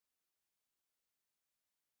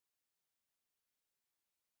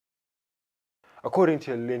according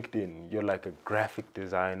to your LinkedIn, you're like a graphic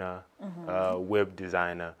designer, web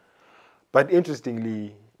designer. But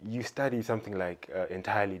interestingly, you study something like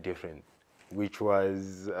entirely different, which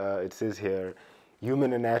was, it says here,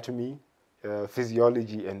 human anatomy,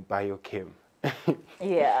 physiology, and biochem.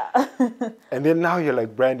 Yeah. And then now you're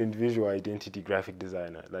like brand and visual identity graphic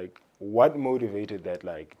designer. Like, what motivated that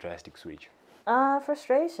like drastic switch?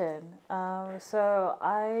 Frustration. So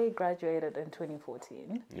I graduated in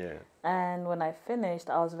 2014. Yeah. And when I finished,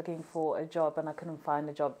 I was looking for a job and I couldn't find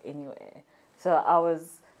a job anywhere. So I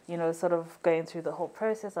was, sort of going through the whole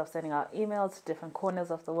process of sending out emails to different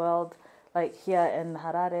corners of the world, like here in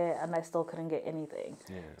Harare, and I still couldn't get anything.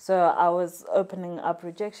 Yeah. So I was opening up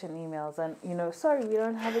rejection emails and, sorry, we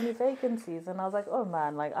don't have any vacancies. And I was like, oh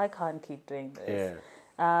man, like I can't keep doing this.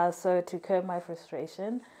 Yeah. So to curb my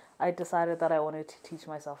frustration, I decided that I wanted to teach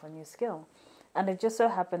myself a new skill. And it just so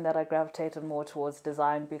happened that I gravitated more towards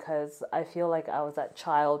design because I feel like I was that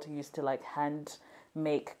child who used to like hand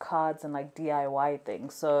make cards and like DIY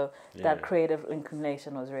things. So that creative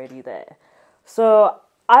inclination was already there. So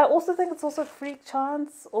I also think it's also freak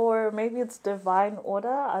chance, or maybe it's divine order.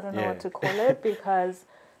 I don't know what to call it, because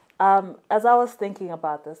as I was thinking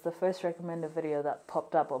about this, the first recommended video that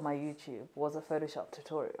popped up on my YouTube was a Photoshop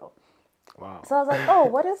tutorial. Wow. So I was like, oh,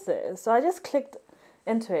 what is this? So I just clicked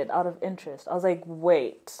into it out of interest. I was like,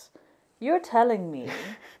 wait, you're telling me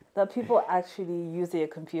that people actually use their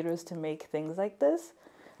computers to make things like this?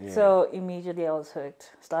 Yeah. So immediately I was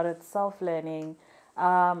hooked, started self-learning.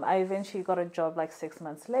 I eventually got a job like 6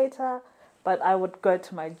 months later, but I would go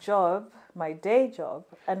to my day job,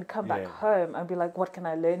 and come back home and be like, what can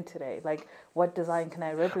I learn today? Like, what design can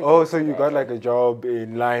I replicate Oh, so today? you got like a job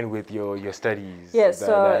in line with your studies, yeah,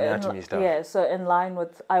 the anatomy stuff. Yeah, so in line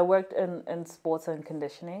with, I worked in sports and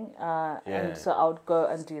conditioning, and so I would go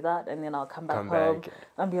and do that, and then I'll come back home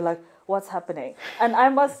and be like, what's happening? And I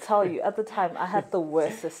must tell you, at the time, I had the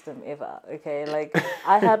worst system ever, okay? Like,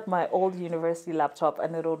 I had my old university laptop,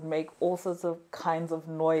 and it would make all sorts of kinds of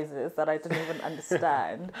noises that I didn't even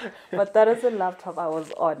understand. But that is the laptop I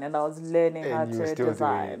was on, and I was learning how to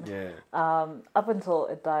design. Up until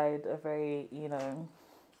it died a very,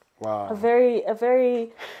 wow. a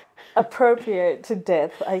very appropriate to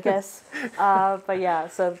death, I guess. But yeah,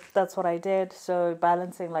 so that's what I did. So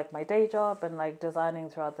balancing like my day job and like designing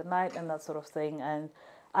throughout the night and that sort of thing. And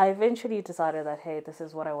I eventually decided that, hey, this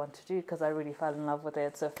is what I want to do, because I really fell in love with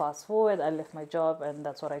it. So fast forward, I left my job, and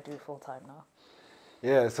that's what I do full time now.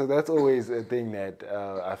 Yeah, so that's always a thing that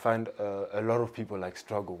I find a lot of people like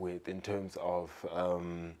struggle with in terms of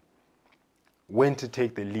when to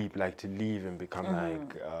take the leap, like to leave and become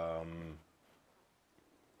like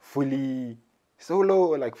fully solo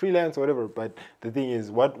or like freelance or whatever. But the thing is,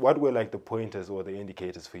 what were like the pointers or the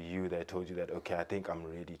indicators for you that told you that, okay, I think I'm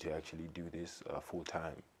ready to actually do this full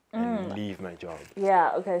time and leave my job?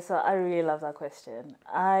 Yeah, okay, so I really love that question.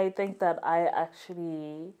 I think that I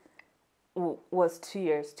actually was 2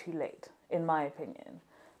 years too late, in my opinion.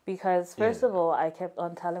 Because first of all, I kept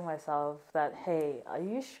on telling myself that, hey, are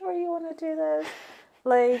you sure you want to do this?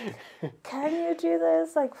 Like, can you do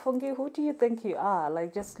this? Like, Fungi, who do you think you are?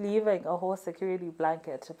 Like, just leaving a whole security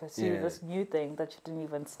blanket to pursue this new thing that you didn't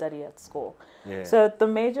even study at school. So the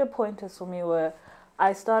major pointers for me were,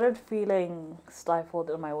 I started feeling stifled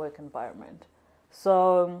in my work environment.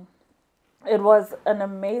 So it was an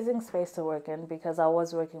amazing space to work in, because I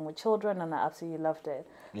was working with children and I absolutely loved it.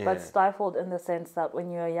 But stifled in the sense that when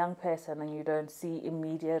you're a young person and you don't see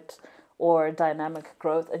immediate or dynamic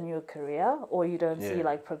growth in your career, or you don't see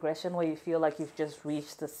like progression, where you feel like you've just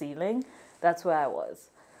reached the ceiling, that's where I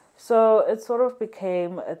was. So it sort of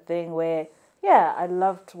became a thing where, I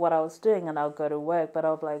loved what I was doing and I'll go to work, but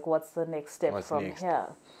I'll be like, what's the next step here?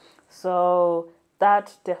 So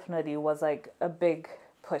that definitely was like a big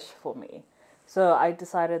push for me. So I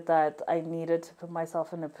decided that I needed to put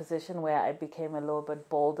myself in a position where I became a little bit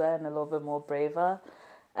bolder and a little bit more braver.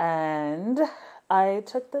 And I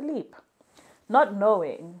took the leap, not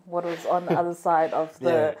knowing what was on the other side of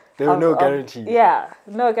the... there were no guarantees.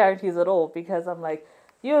 No guarantees at all, because I'm like,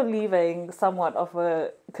 you're leaving somewhat of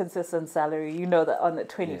a consistent salary. You know that on the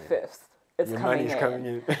 25th, it's your coming money's in. coming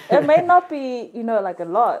in. It may not be, like a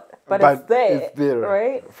lot, but it's there. It's there,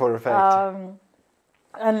 right? For a fact.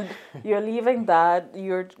 And you're leaving that,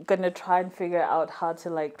 you're going to try and figure out how to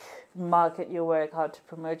like market your work, how to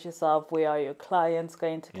promote yourself, where are your clients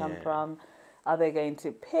going to come from, are they going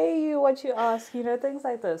to pay you what you ask, things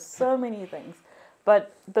like this, so many things.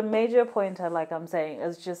 But the major pointer, like I'm saying,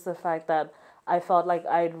 is just the fact that I felt like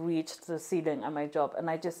I'd reached the ceiling at my job and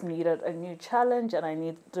I just needed a new challenge and I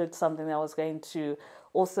needed something that was going to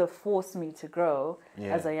also force me to grow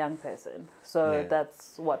as a young person. So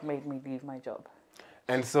that's what made me leave my job.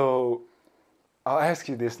 And so I'll ask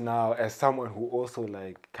you this now as someone who also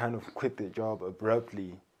like kind of quit the job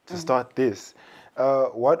abruptly to start this.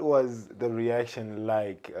 What was the reaction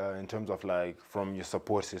like in terms of like from your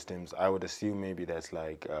support systems? I would assume maybe that's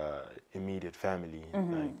like immediate family.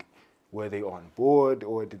 Like, were they on board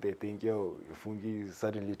or did they think, yo, Fungi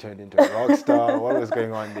suddenly turned into a rock star? What was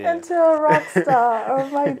going on there? Into a rock star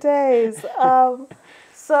of my days.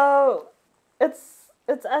 So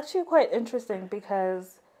it's actually quite interesting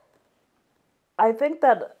because I think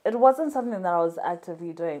that it wasn't something that I was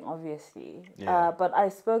actively doing, obviously, but I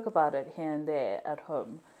spoke about it here and there at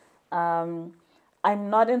home. I'm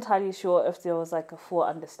not entirely sure if there was like a full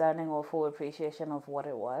understanding or full appreciation of what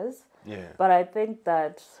it was. But I think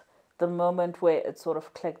that the moment where it sort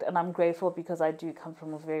of clicked, and I'm grateful because I do come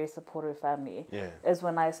from a very supportive family, is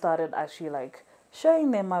when I started actually like showing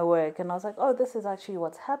them my work, and I was like, oh, this is actually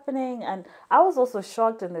what's happening. And I was also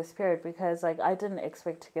shocked in this period because like I didn't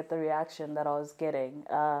expect to get the reaction that I was getting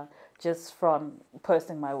just from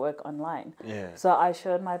posting my work online. So I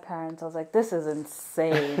showed my parents. I was like, this is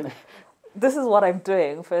insane. This is what I'm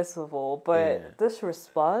doing, first of all, but this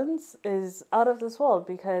response is out of this world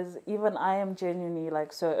because even I am genuinely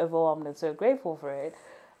like so overwhelmed and so grateful for it.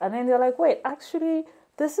 And then they're like, wait, actually,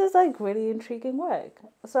 this is like really intriguing work.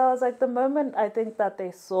 So I was like, the moment I think that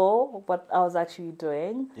they saw what I was actually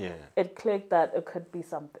doing, it clicked that it could be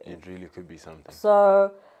something. It really could be something.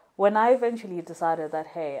 So when I eventually decided that,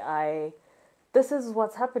 hey, this is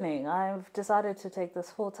what's happening, I've decided to take this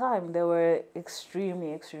full time, they were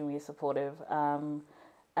extremely, extremely supportive.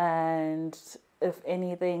 And if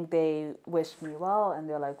anything, they wished me well and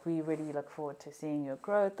they're like, we really look forward to seeing your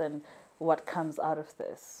growth and what comes out of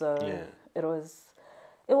this. So it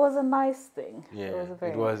was a nice thing. It was a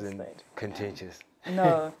very nice thing. It wasn't contentious.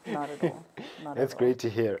 No, not at all. That's great to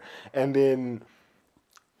hear. And then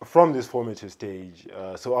from this formative stage,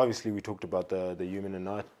 so obviously we talked about the human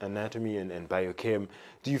anatomy and biochem.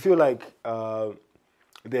 Do you feel like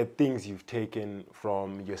there are things you've taken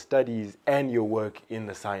from your studies and your work in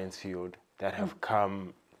the science field that have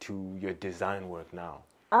come to your design work now?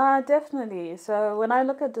 Definitely. So when I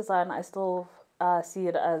look at design, I still see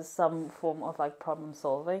it as some form of like problem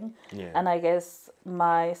solving. And I guess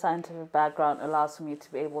my scientific background allows me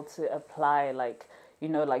to be able to apply like,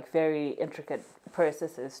 like very intricate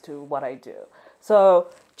processes to what I do. So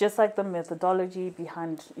just like the methodology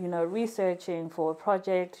behind, researching for a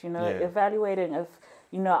project, evaluating if,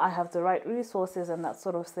 I have the right resources and that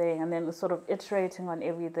sort of thing, and then sort of iterating on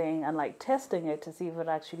everything and like testing it to see if it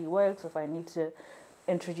actually works, if I need to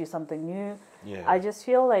introduce something new. I just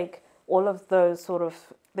feel like all of those sort of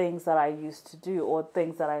things that I used to do or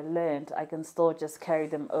things that I learned, I can still just carry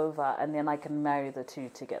them over and then I can marry the two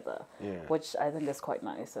together, which I think is quite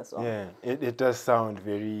nice as well. Yeah, it does sound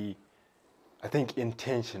very, I think,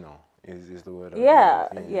 intentional is the word. Yeah.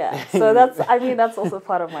 So that's also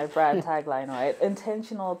part of my brand tagline, right?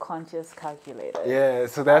 Intentional, conscious, calculated. Yeah,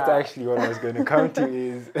 so that's actually what I was going to come to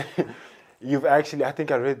is you've actually, I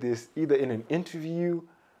think I read this either in an interview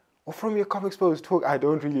or from your Comic Exposed talk. I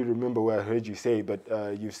don't really remember where I heard you say, but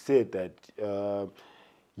you said that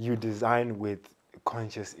you design with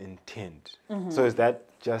conscious intent. So is that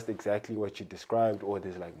just exactly what you described, or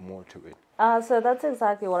there's like more to it? So that's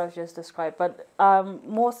exactly what I've just described, but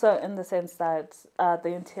more so in the sense that the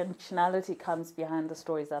intentionality comes behind the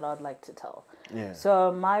stories that I'd like to tell.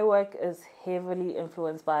 So my work is heavily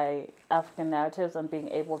influenced by African narratives and being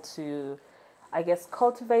able to, I guess,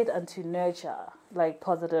 cultivate and to nurture like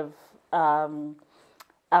positive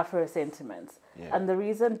Afro sentiments. And the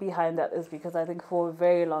reason behind that is because I think for a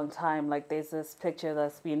very long time, like there's this picture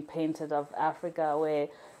that's been painted of Africa where,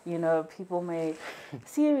 people may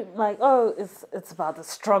see like, oh, it's about the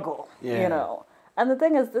struggle, And the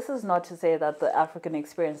thing is, this is not to say that the African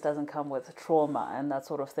experience doesn't come with trauma and that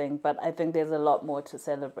sort of thing, but I think there's a lot more to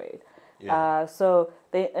celebrate. So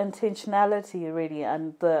the intentionality really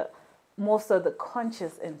and more so the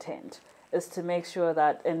conscious intent is to make sure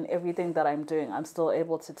that in everything that I'm doing, I'm still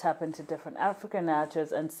able to tap into different African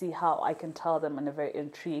narratives and see how I can tell them in a very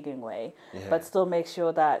intriguing way, but still make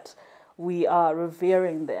sure that we are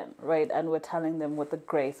revering them, right? And we're telling them with the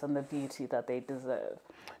grace and the beauty that they deserve.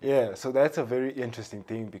 Yeah, so that's a very interesting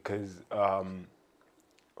thing because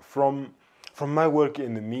from my work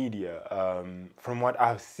in the media, from what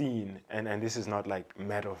I've seen, and this is not like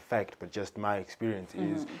matter of fact, but just my experience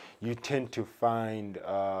is you tend to find,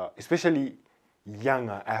 especially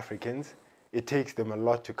younger Africans, it takes them a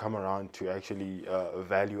lot to come around to actually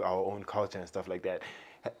value our own culture and stuff like that.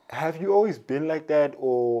 Have you always been like that,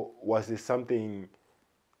 or was this something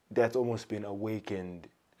that's almost been awakened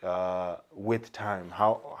with time?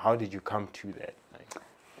 How did you come to that?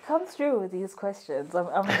 Come through with these questions.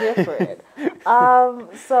 I'm here for it.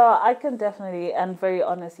 So I can definitely and very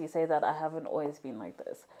honestly say that I haven't always been like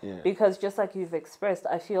this. Yeah. Because just like you've expressed,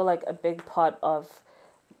 I feel like a big part of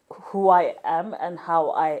who I am and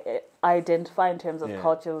how I identify in terms of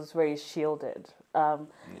culture was very shielded.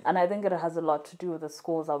 And I think it has a lot to do with the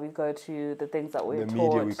schools that we go to, the things that we're taught. The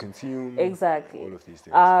media we consume. Exactly. All of these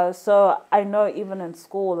things. So I know even in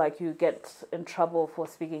school, like you get in trouble for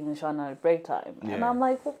speaking in Shona at break time. Yeah. And I'm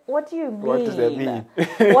like, what do you mean? What does that mean?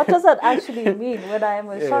 What does that actually mean when I am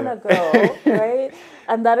a Shona girl, right?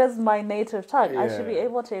 And that is my native tongue. I should be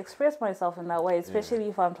able to express myself in that way, especially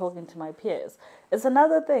if I'm talking to my peers. It's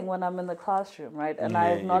another thing when I'm in the classroom, right? And I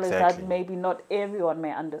acknowledge that maybe not everyone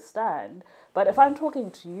may understand. But if I'm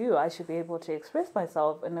talking to you, I should be able to express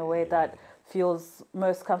myself in a way that feels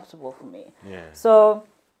most comfortable for me. Yeah. So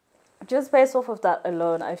just based off of that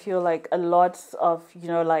alone, I feel like a lot of,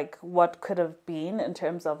 like what could have been in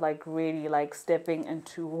terms of like really like stepping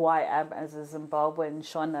into who I am as a Zimbabwean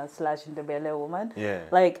Shona / Ndebele woman,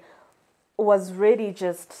 like was really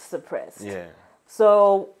just suppressed. Yeah.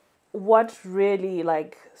 So what really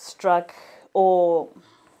like struck or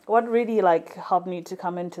what really like helped me to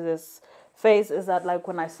come into this phase is that like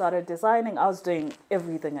when I started designing, I was doing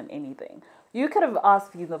everything and anything. You could have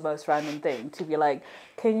asked me the most random thing to be like,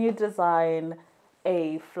 can you design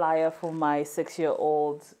a flyer for my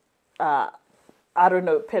 6-year-old, I don't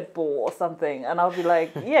know, pit bull or something? And I'll be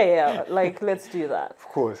like, yeah, like let's do that. Of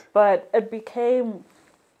course. But it became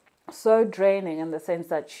so draining in the sense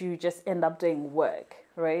that you just end up doing work,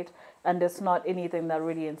 right? And it's not anything that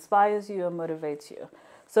really inspires you or motivates you.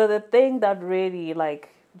 So the thing that really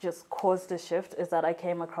like just caused a shift is that I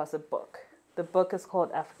came across a book. The book is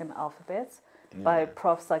called African Alphabets by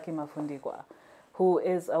Prof. Saki Mafundigwa, who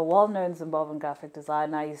is a well-known Zimbabwean graphic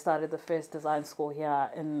designer. He started the first design school here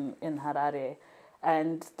in Harare.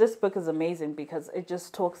 And this book is amazing because it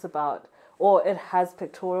just talks about, or it has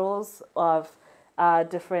pictorials of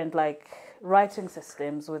different like writing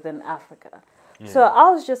systems within Africa. So I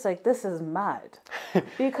was just like, this is mad.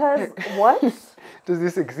 Because what? Does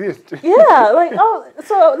this exist? Yeah, like,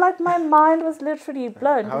 so like my mind was literally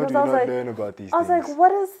blown. How do you I was not like, learn about these I was things? like,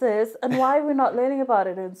 what is this? And why are we not learning about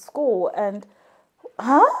it in school? And,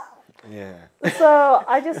 huh? Yeah. So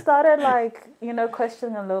I just started like,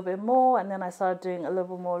 questioning a little bit more. And then I started doing a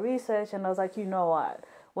little bit more research. And I was like, you know what?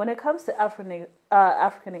 When it comes to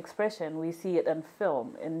African expression, we see it in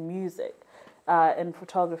film, in music, in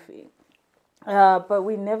photography. But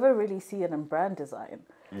we never really see it in brand design.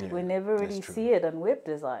 Yeah, we never really see it in web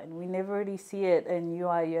design. We never really see it in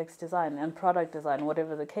UI, UX design and product design,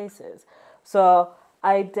 whatever the case is. So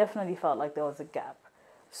I definitely felt like there was a gap.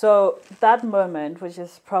 So that moment, which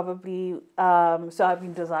is probably, so I've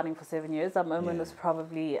been designing for 7 years. That moment was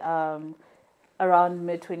probably around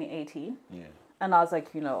mid-2018. Yeah. And I was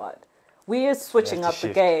like, you know what? We are switching up the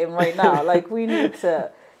game right now. Like we need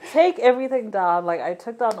to take everything down. Like I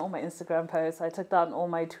took down all my Instagram posts. I took down all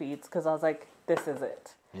my tweets because I was like, this is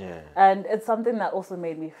it. Yeah. And it's something that also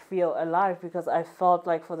made me feel alive because I felt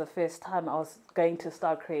like for the first time I was going to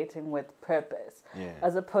start creating with purpose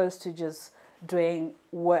as opposed to just doing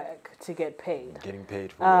work to get paid. Getting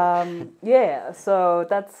paid for work. Yeah. So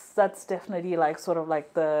that's definitely like sort of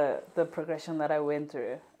like the progression that I went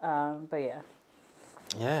through. But yeah.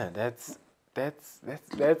 Yeah, that's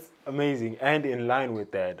amazing. And in line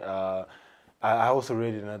with that, I also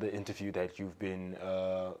read in another interview that you've been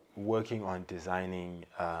working on designing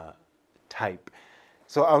type.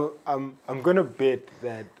 So I'm gonna bet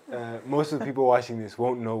that most of the people watching this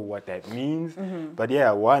won't know what that means. Mm-hmm. But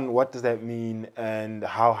yeah, what does that mean, and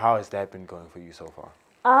how has that been going for you so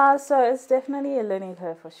far? So it's definitely a learning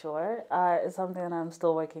curve for sure. It's something that I'm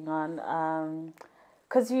still working on.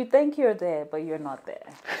 Because you think you're there, but you're not there.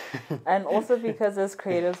 And also because as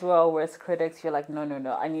creatives, well, as critics, you're like, no,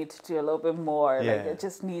 I need to do a little bit more. Yeah. Like, it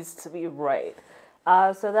just needs to be right.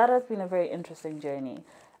 So that has been a very interesting journey.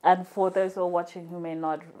 And for those who are watching who may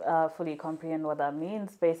not fully comprehend what that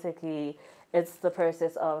means, basically, it's the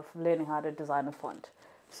process of learning how to design a font.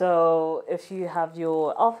 So if you have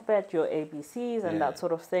your alphabet, your ABCs and that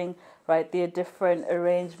sort of thing, right, there are different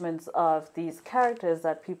arrangements of these characters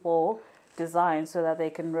that people design so that they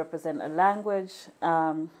can represent a language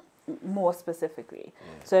more specifically.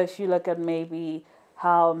 So if you look at maybe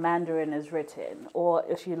how Mandarin is written, or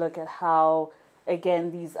if you look at how,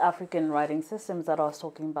 again, these African writing systems that I was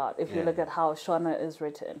talking about, if you look at how Shona is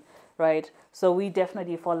written, right? So we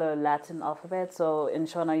definitely follow Latin alphabet. So in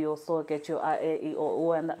Shona, you'll still get your A, E, I, O,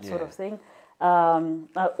 U, and that sort of thing,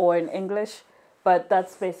 or in English, but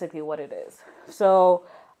that's basically what it is. So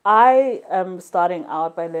I am starting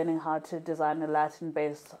out by learning how to design a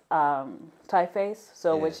Latin-based typeface,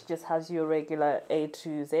 so which just has your regular A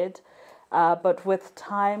to Z. But with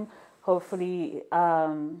time, hopefully,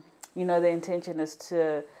 the intention is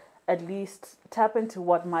to at least tap into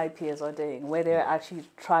what my peers are doing, where they're actually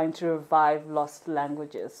trying to revive lost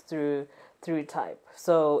languages through type.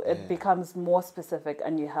 So it becomes more specific,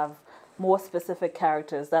 and you have more specific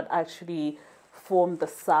characters that actually form the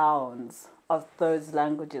sounds of those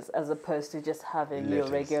languages, as opposed to just having your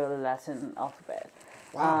regular Latin alphabet.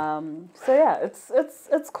 Wow. So yeah,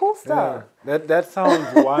 it's cool stuff. Yeah. That sounds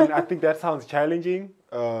one. I think that sounds challenging,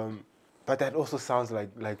 but that also sounds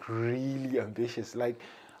like really ambitious. Like,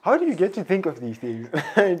 how do you get to think of these things?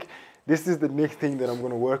 Like, this is the next thing that I'm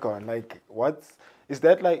going to work on. Like, is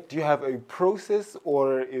that like? Do you have a process,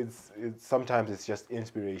 or it's sometimes it's just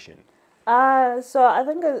inspiration? So I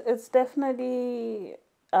think it's definitely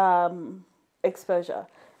exposure.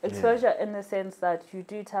 Exposure in the sense that you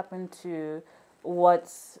do tap into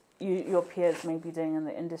what your peers may be doing in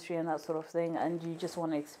the industry and that sort of thing, and you just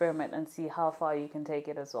want to experiment and see how far you can take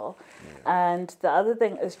it as well. And the other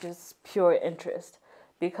thing is just pure interest,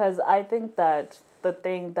 because I think that the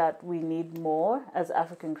thing that we need more as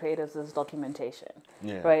African creatives is documentation,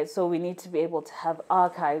 right? So we need to be able to have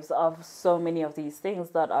archives of so many of these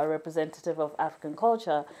things that are representative of African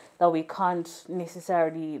culture that we can't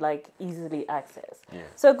necessarily easily access.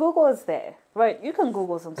 So Google is there, right? You can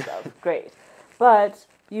Google some stuff, great. But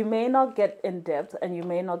you may not get in depth, and you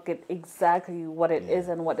may not get exactly what it is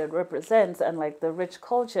and what it represents, and the rich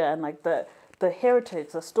culture and the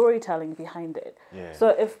heritage, the storytelling behind it. So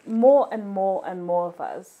if more and more and more of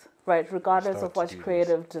us, right, regardless of what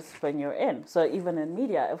creative discipline you're in, so even in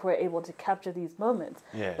media, if we're able to capture these moments,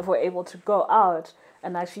 if we're able to go out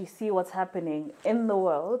and actually see what's happening in the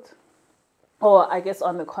world, or I guess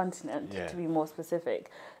on the continent, to be more specific,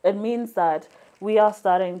 it means that we are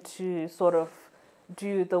starting to sort of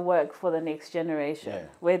do the work for the next generation,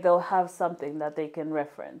 where they'll have something that they can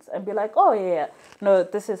reference and be like, oh no,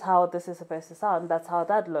 this is how this is supposed to sound, that's how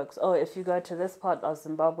that looks. Oh, if you go to this part of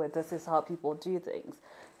Zimbabwe, this is how people do things,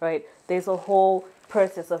 right? There's a whole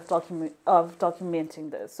process of documenting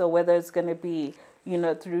this. So whether it's going to be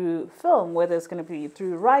through film, whether it's going to be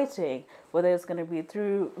through writing, whether it's going to be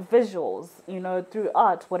through visuals, through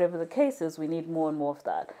art, whatever the case is, we need more and more of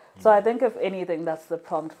that. So I think if anything, that's the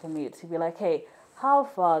prompt for me, to be like, hey, how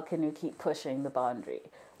far can you keep pushing the boundary?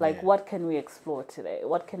 What can we explore today?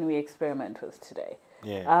 What can we experiment with today?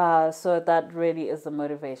 So that really is the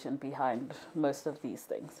motivation behind most of these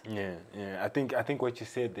things. I think what you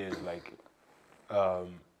said there is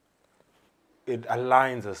it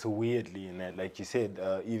aligns us weirdly in that, like you said,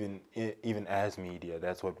 even as media,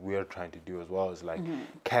 that's what we're trying to do as well, is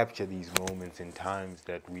capture these moments in times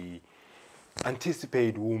that we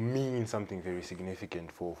anticipate will mean something very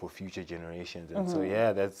significant for future generations. And so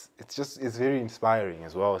it's very inspiring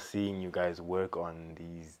as well, seeing you guys work on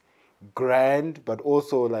these grand but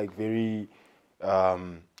also very I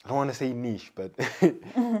don't want to say niche, but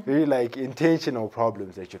very intentional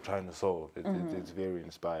problems that you're trying to solve. It's very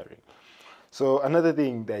inspiring. So another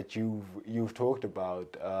thing that you've talked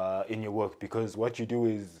about in your work, because what you do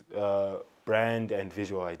is brand and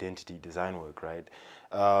visual identity design work, right?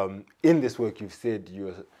 In this work, you've said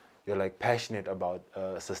you're passionate about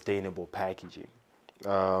sustainable packaging.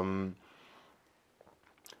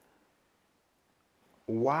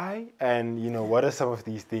 Why? And what are some of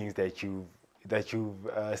these things that you've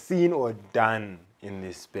seen or done in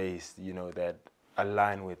this space, that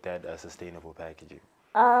align with that sustainable packaging?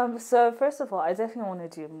 So first of all, I definitely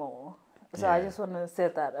want to do more. So I just want to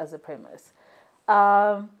set that as a premise.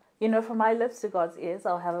 From my lips to God's ears,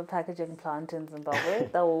 I'll have a packaging plant in Zimbabwe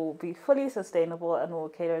that will be fully sustainable and will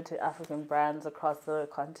cater to African brands across the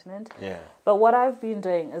continent. But what I've been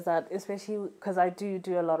doing is that, especially because I do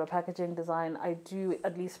a lot of packaging design, I do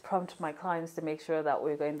at least prompt my clients to make sure that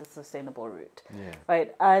we're going the sustainable route.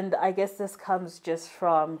 Right? And I guess this comes just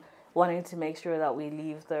from wanting to make sure that we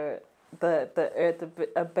leave the earth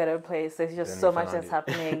a better place. There's just so much that's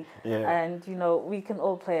happening, and we can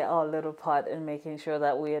all play our little part in making sure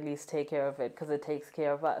that we at least take care of it, because it takes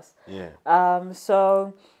care of us.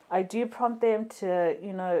 So I do prompt them to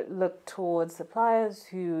look towards suppliers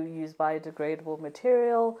who use biodegradable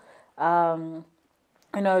material,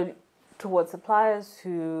 towards suppliers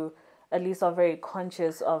who at least are very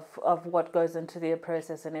conscious of what goes into their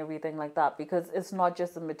process and everything like that, because it's not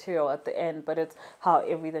just the material at the end, but it's how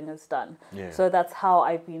everything is done. Yeah. So that's how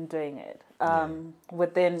I've been doing it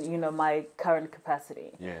within, you know, my current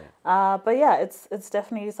capacity. Yeah. But yeah, it's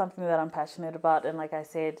definitely something that I'm passionate about, and like I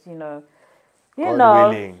said, God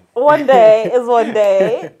willing. one day is one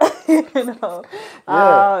day. Yeah.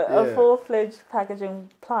 A full-fledged packaging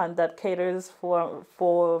plant that caters for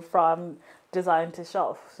from design to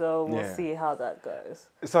shelf. So we'll see how that goes.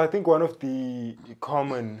 So I think one of the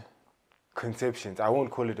common conceptions, I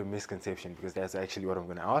won't call it a misconception because that's actually what I'm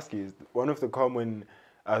going to ask you, is one of the common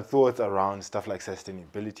thoughts around stuff like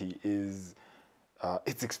sustainability is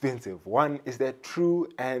it's expensive. One, is that true?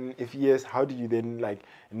 And if yes, how do you then like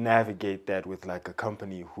navigate that with like a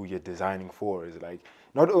company who you're designing for? Is like,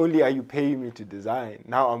 not only are you paying me to design,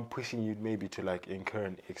 now I'm pushing you maybe to like incur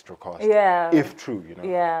an extra cost. Yeah. If true,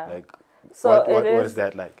 Yeah. Like, so what is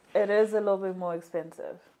that like? It is a little bit more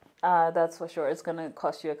expensive. That's for sure. It's going to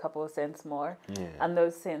cost you a couple of cents more. Yeah. And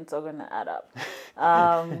those cents are going to add up.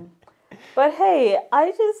 But hey,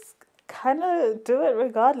 I just kind of do it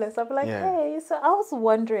regardless. I'll be like, hey, so I was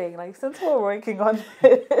wondering, like, since we're working on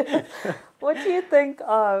this, what do you think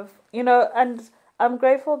of, and I'm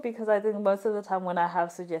grateful because I think most of the time when I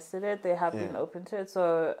have suggested it, they have been open to it.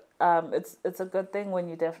 So it's a good thing when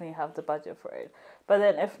you definitely have the budget for it. But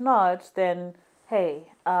then if not, then hey,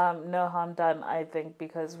 no harm done, I think,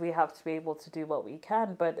 because we have to be able to do what we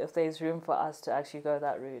can. But if there's room for us to actually go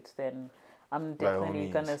that route, then I'm definitely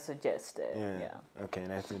going to suggest it. Yeah. Okay,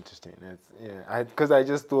 that's interesting. Because I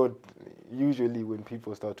just thought usually when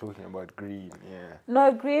people start talking about green,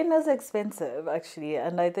 No, green is expensive actually,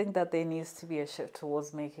 and I think that there needs to be a shift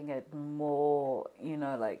towards making it more,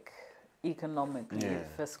 like economically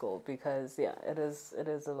fiscal, because it is a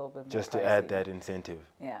little bit more just pricey. To add that incentive.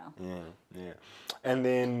 Yeah. And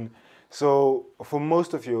then, so for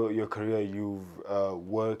most of your career, you've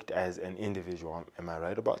worked as an individual. Am I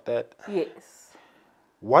right about that? Yes.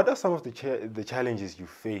 What are some of the challenges you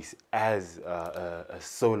face as a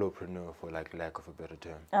solopreneur, for like lack of a better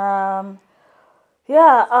term?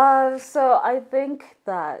 So I think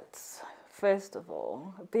that first of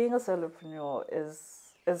all, being a solopreneur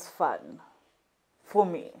is fun for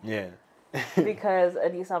me. Yeah. Because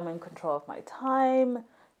at least I'm in control of my time.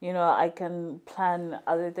 I can plan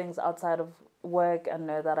other things outside of work and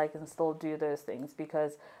know that I can still do those things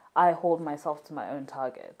because I hold myself to my own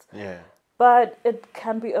targets. Yeah. But it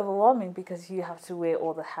can be overwhelming because you have to wear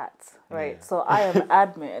all the hats, right? Yeah. So I am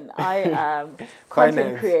admin, I am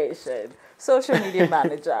content creation, social media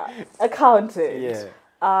manager, accountant,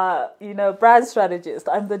 brand strategist.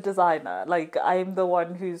 I'm the designer. Like, I'm the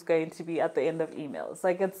one who's going to be at the end of emails.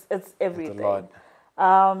 Like, it's everything. It's a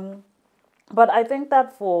lot. But I think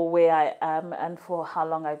that for where I am and for how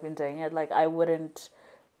long I've been doing it, like, I wouldn't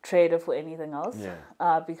trade it for anything else.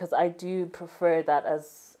 Because I do prefer that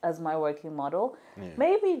as my working model.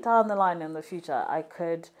 Maybe down the line in the future I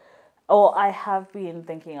could, or I have been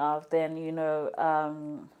thinking of then,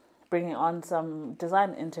 bringing on some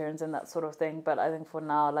design interns and that sort of thing. But I think for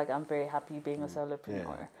now, like, I'm very happy being a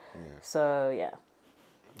solopreneur. So yeah.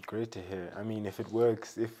 Great to hear. I mean, if it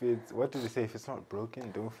works, what did they say? If it's not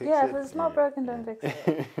broken, don't fix it. Yeah, if it's not broken, don't fix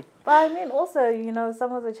it. But I mean, also,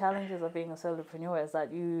 some of the challenges of being a solopreneur is that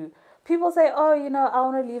people say, oh, I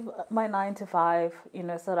want to leave my 9 to 5,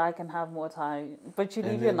 so that I can have more time. But you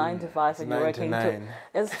leave your 9 to 5 and you're working.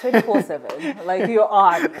 It's 24/7. Like, you're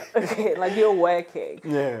on. Okay, like, you're working.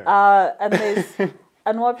 Yeah.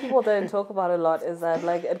 And what people don't talk about a lot is that,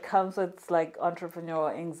 like, it comes with, like,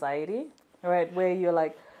 entrepreneurial anxiety, right? Where you're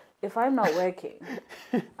like, if I'm not working,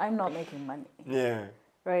 I'm not making money. Yeah.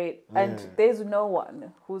 Right? And there's no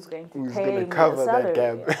one who's going to pay me a cover salary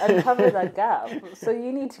that gap. and cover that gap. So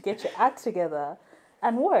you need to get your act together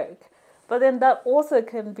and work. But then that also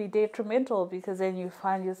can be detrimental because then you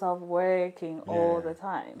find yourself working all the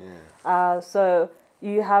time. So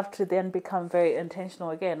you have to then become very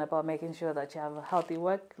intentional again about making sure that you have a healthy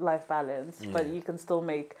work-life balance, but you can still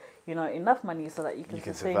make, enough money so that you can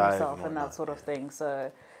sustain yourself and that sort of thing.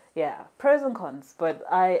 So yeah, pros and cons, but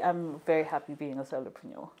I am very happy being a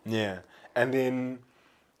solopreneur. Yeah. And then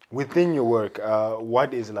within your work,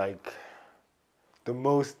 what is like the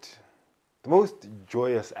most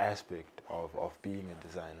joyous aspect of being a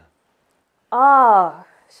designer?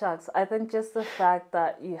 Shucks. I think just the fact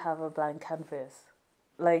that you have a blank canvas.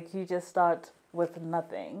 Like, you just start with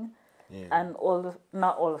nothing and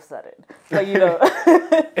not all of a sudden, but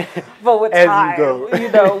but with As time, you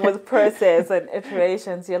go. with process and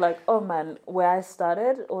iterations, you're like, oh man, where I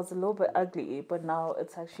started it was a little bit ugly, but now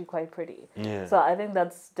it's actually quite pretty. Yeah. So I think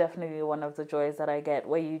that's definitely one of the joys that I get,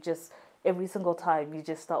 where you just every single time you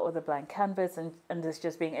just start with a blank canvas and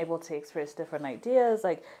just being able to express different ideas,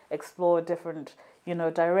 like explore different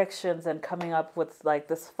directions, and coming up with like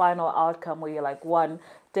this final outcome where you're like, one,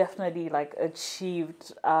 definitely like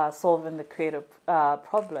achieved solving the creative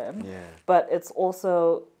problem, but it's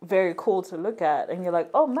also very cool to look at, and you're like,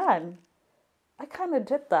 oh man, I kind of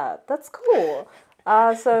did that, that's cool.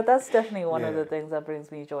 So that's definitely one of the things that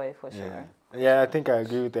brings me joy, for sure. I think I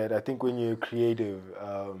agree with that. I think when you're creative,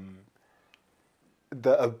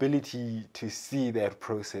 the ability to see that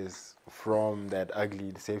process from that ugly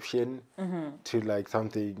deception to like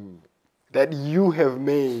something that you have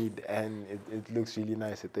made, and it looks really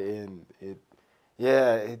nice at the end.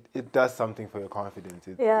 It does something for your confidence.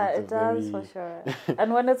 It does, for sure.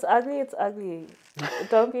 And when it's ugly, it's ugly.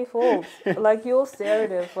 Don't be fooled. Like, you'll stare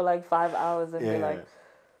at it for like 5 hours and be like,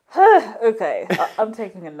 okay, I'm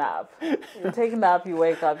taking a nap. You take a nap, you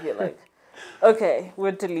wake up, you're like, okay,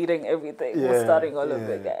 we're deleting everything. We're starting all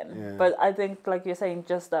over again. Yeah. But I think, like you're saying,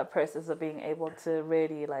 just that process of being able to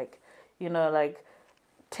really like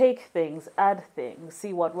take things, add things,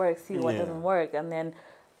 see what works, see what doesn't work, and then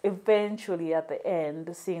eventually at the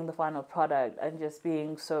end seeing the final product and just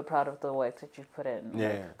being so proud of the work that you put in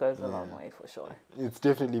goes a long way, for sure. It's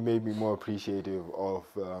definitely made me more appreciative of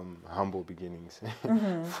humble beginnings,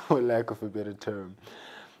 for lack of a better term.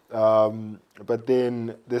 But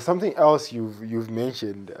then there's something else you've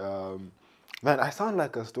mentioned. Man, I sound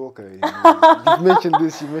like a stalker. You've mentioned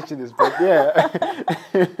this, but yeah.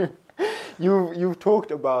 You've talked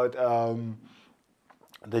about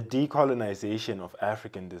the decolonization of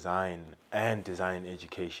African design and design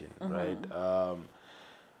education, right?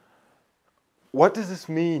 What does this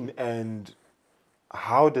mean, and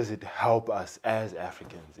how does it help us as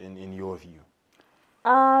Africans, in your view?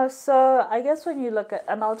 So I guess when you look at,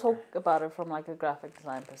 and I'll talk about it from like a graphic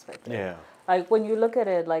design perspective. Yeah. Like when you look at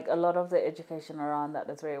it, like a lot of the education around that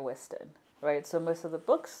is very Western, right? So most of the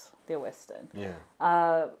books, they're Western. Yeah.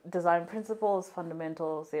 Design principles,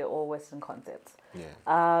 fundamentals, they're all Western concepts.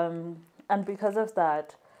 Yeah. And because of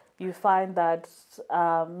that, you find that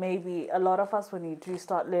maybe a lot of us, when you do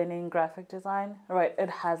start learning graphic design, right, it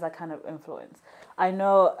has that kind of influence. I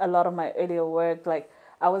know a lot of my earlier work, like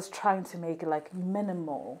I was trying to make it like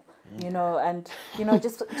minimal, and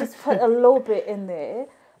just put a little bit in there,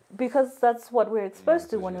 because that's what we're exposed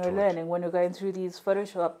to when we're learning, when we're going through these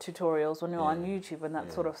Photoshop tutorials, when you're on YouTube and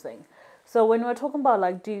that sort of thing. So when we're talking about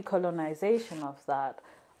like decolonization of that,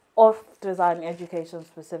 of design education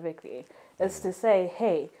specifically, is to say,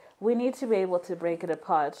 hey, we need to be able to break it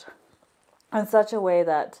apart in such a way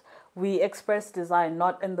that we express design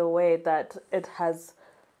not in the way that it has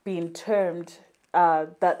been termed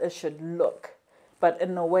that it should look, but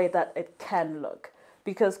in a way that it can look,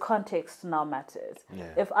 because context now matters.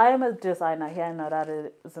 Yeah. If I am a designer here in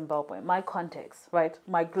Harare, Zimbabwe, my context, right,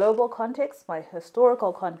 my global context, my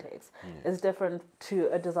historical context is different to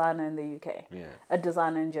a designer in the UK, a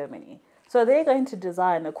designer in Germany. So they're going to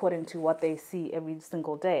design according to what they see every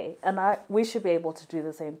single day, and we should be able to do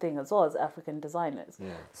the same thing as well as African designers.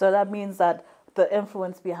 So that means that the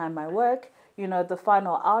influence behind my work, the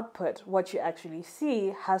final output, what you actually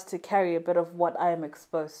see, has to carry a bit of what I am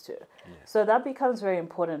exposed to. So that becomes very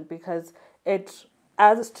important, because it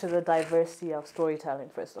adds to the diversity of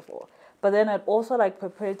storytelling, first of all. But then it also like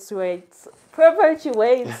perpetuates,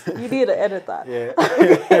 you need to edit that.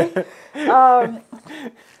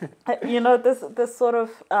 This sort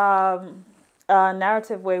of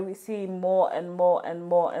narrative where we see more and more and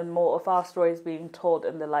more and more of our stories being told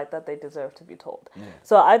in the light that they deserve to be told.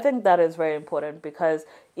 So I think that is very important, because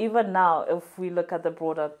even now, if we look at the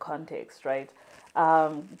broader context, right,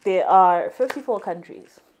 there are 54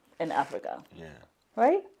 countries in Africa,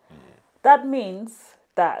 right? That means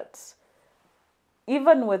that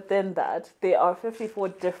even within that, there are 54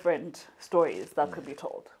 different stories that could be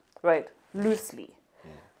told, right? Loosely.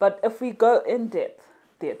 But if we go in depth,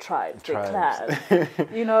 their tribes, their clans,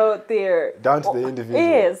 they're down to the individual.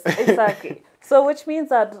 Yes, exactly. So which means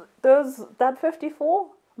that that 54,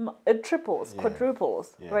 it triples,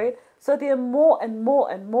 quadruples, right? So there are more and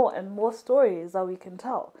more and more and more stories that we can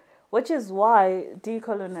tell, which is why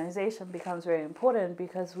decolonization becomes very important,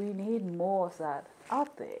 because we need more of that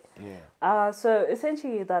out there. So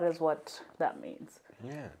essentially, that is what that means.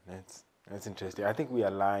 Yeah, that's interesting. I think we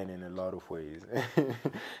align in a lot of ways.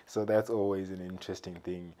 So that's always an interesting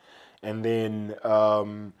thing. And then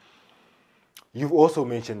you've also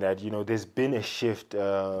mentioned that, there's been a shift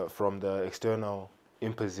from the external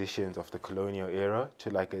impositions of the colonial era to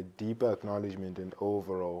like a deeper acknowledgement and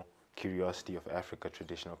overall curiosity of Africa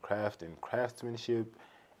traditional craft and craftsmanship,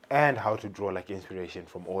 and how to draw like inspiration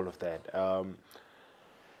from all of that.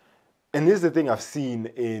 And this is the thing I've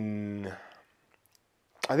seen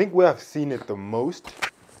I think where I've seen it the most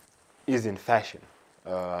is in fashion.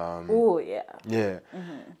 Oh, yeah. Yeah.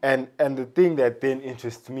 And the thing that then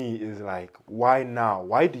interests me is like, why now?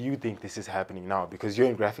 Why do you think this is happening now? Because you're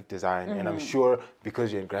in graphic design, and I'm sure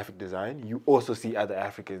because you're in graphic design, you also see other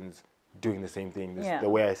Africans doing the same thing. The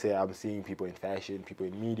way I say I'm seeing people in fashion, people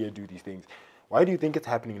in media do these things. Why do you think it's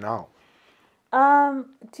happening now? Do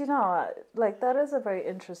you know, like, that is a very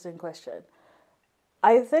interesting question.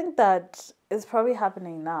 I think that it's probably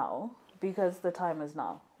happening now because the time is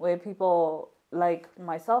now, where people like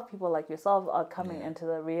myself, people like yourself are coming into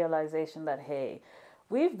the realization that, hey,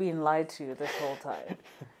 we've been lied to this whole time,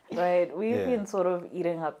 right? We've been sort of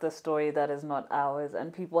eating up the story that is not ours,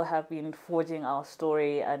 and people have been forging our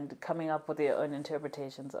story and coming up with their own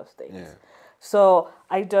interpretations of things. Yeah. So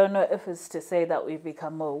I don't know if it's to say that we've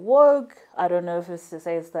become more woke. I don't know if it's to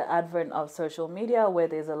say it's the advent of social media where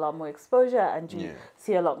there's a lot more exposure and you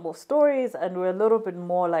see a lot more stories, and we're a little bit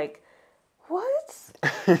more like, what?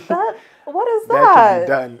 What is that? That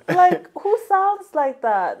can be done. Like, who sounds like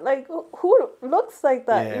that? Like, who looks like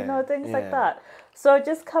that? Things like that. So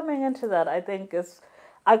just coming into that, I think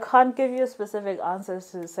I can't give you specific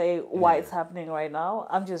answers to say why it's happening right now.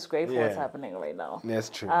 I'm just grateful it's happening right now. That's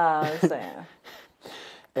true.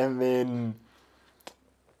 And then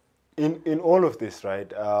in all of this,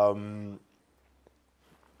 right,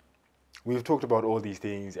 we've talked about all these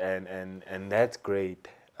things, and that's great.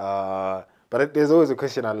 But there's always a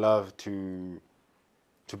question I love to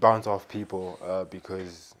bounce off people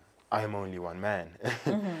because I'm only one man.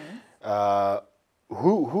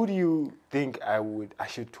 Who do you think I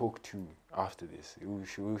should talk to after this?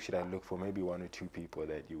 Who should I look for? Maybe one or two people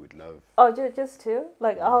that you would love. Oh, just two?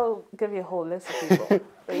 Like, I'll give you a whole list of people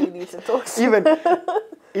that you need to talk to.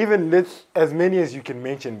 Even as many as you can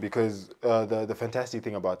mention, because the fantastic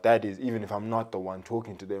thing about that is, even if I'm not the one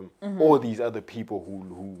talking to them, all these other people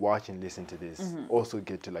who watch and listen to this also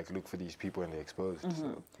get to like look for these people and they're exposed.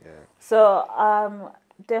 So yeah. So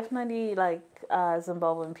definitely like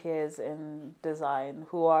Zimbabwean peers in design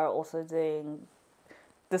who are also doing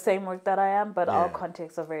the same work that I am, but our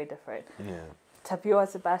contexts are very different. Yeah. Tapiwa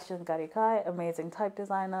Sebastian Garikai, amazing type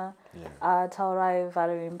designer. Taurai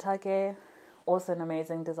Valerie Mtake, also an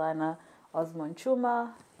amazing designer. Osman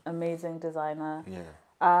Chuma, amazing designer.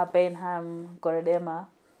 Bainham Goredema,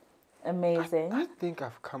 amazing. I think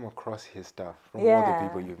I've come across his stuff from all the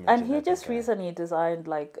people you've mentioned. And he just recently designed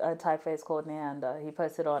like a typeface called Neander. He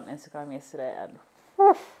posted on Instagram yesterday, and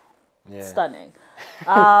stunning.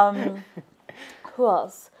 Who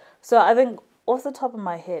else? So I think off the top of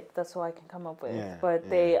my head, that's what I can come up with. But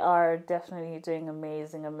they are definitely doing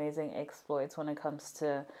amazing, amazing exploits when it comes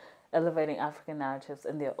to elevating African narratives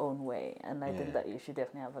in their own way. And I think that you should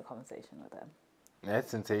definitely have a conversation with them.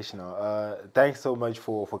 That's sensational. Thanks so much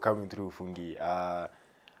for coming through, Fungi.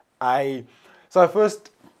 I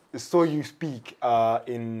first saw you speak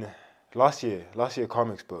in last year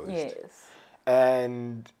Com Exposed. Yes.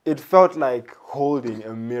 And it felt like holding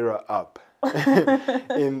a mirror up.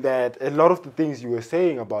 In that a lot of the things you were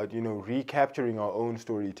saying about, recapturing our own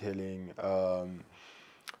storytelling,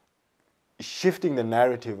 shifting the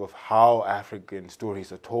narrative of how African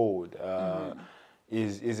stories are told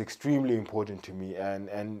is extremely important to me.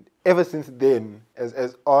 And ever since then,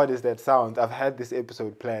 as odd as that sounds, I've had this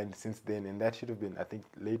episode planned since then, and that should have been, I think,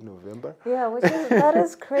 late November. Yeah, that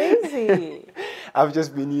is crazy. I've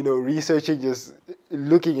just been, researching, just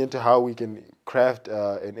looking into how we can craft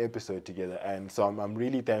an episode together, and so I'm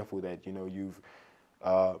really thankful that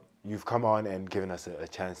you've come on and given us a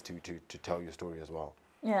chance to tell your story as well.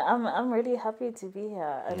 Yeah, I'm really happy to be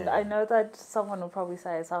here, and I know that someone will probably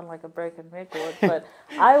say I sound like a broken record, but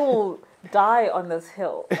I will die on this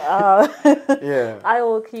hill. I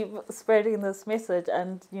will keep spreading this message,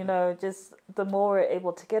 and just the more we're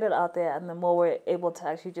able to get it out there, and the more we're able to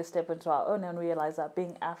actually just step into our own and realize that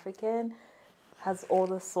being African has all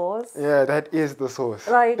the sauce. Yeah, that is the sauce.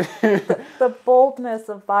 Like the boldness,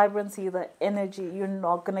 the vibrancy, the energy, you're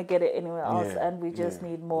not going to get it anywhere else. And we just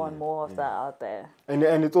need more and more of that out there. And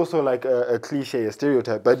it's also like a cliche, a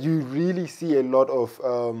stereotype, but you really see a lot of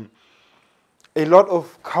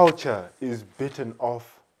culture is bitten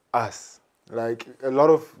off us. Like a lot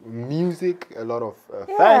of music, a lot of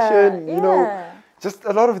fashion, just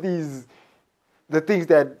a lot of the things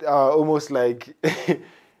that are almost like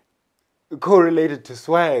correlated to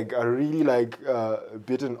swag are really like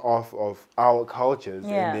bitten off of our cultures,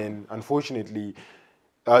 Yeah. and then unfortunately,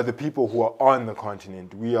 the people who are on the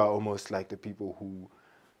continent, we are almost like the people who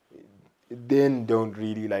then don't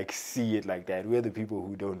really like see it like that. We're the people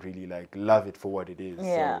who don't really like love it for what it is.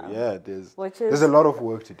 Yeah. So yeah, there's Which a lot of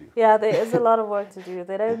work to do. Yeah, there is a lot of work to do.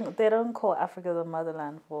 They don't call Africa the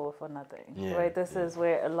motherland for nothing. Yeah, Right? This is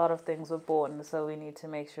where a lot of things were born, so we need to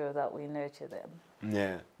make sure that we nurture them.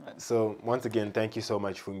 Yeah. So once again, thank you so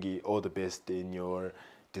much, Fungi. All the best in your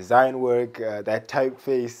design work. That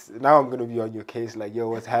typeface. Now I'm gonna be on your case, like, yo,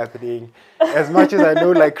 what's happening? As much as I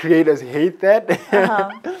know, like, creators hate that,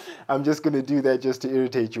 I'm just gonna do that just to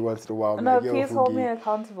irritate you once in a while. I'm No, like, yo, please hold me Fungi,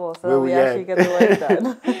 accountable where so we actually get the work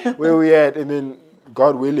done. where we at? And then,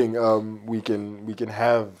 God willing, we can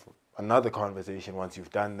have another conversation once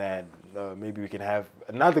you've done that. Maybe we can have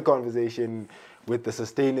another conversation with the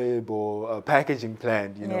sustainable packaging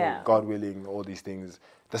plan. You know, Yeah. God willing, all these things,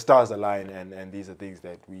 the stars align, and these are things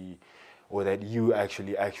that that you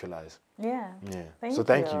actually actualize. Yeah. Yeah. Thank So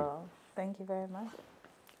thank you. you. Thank you very much.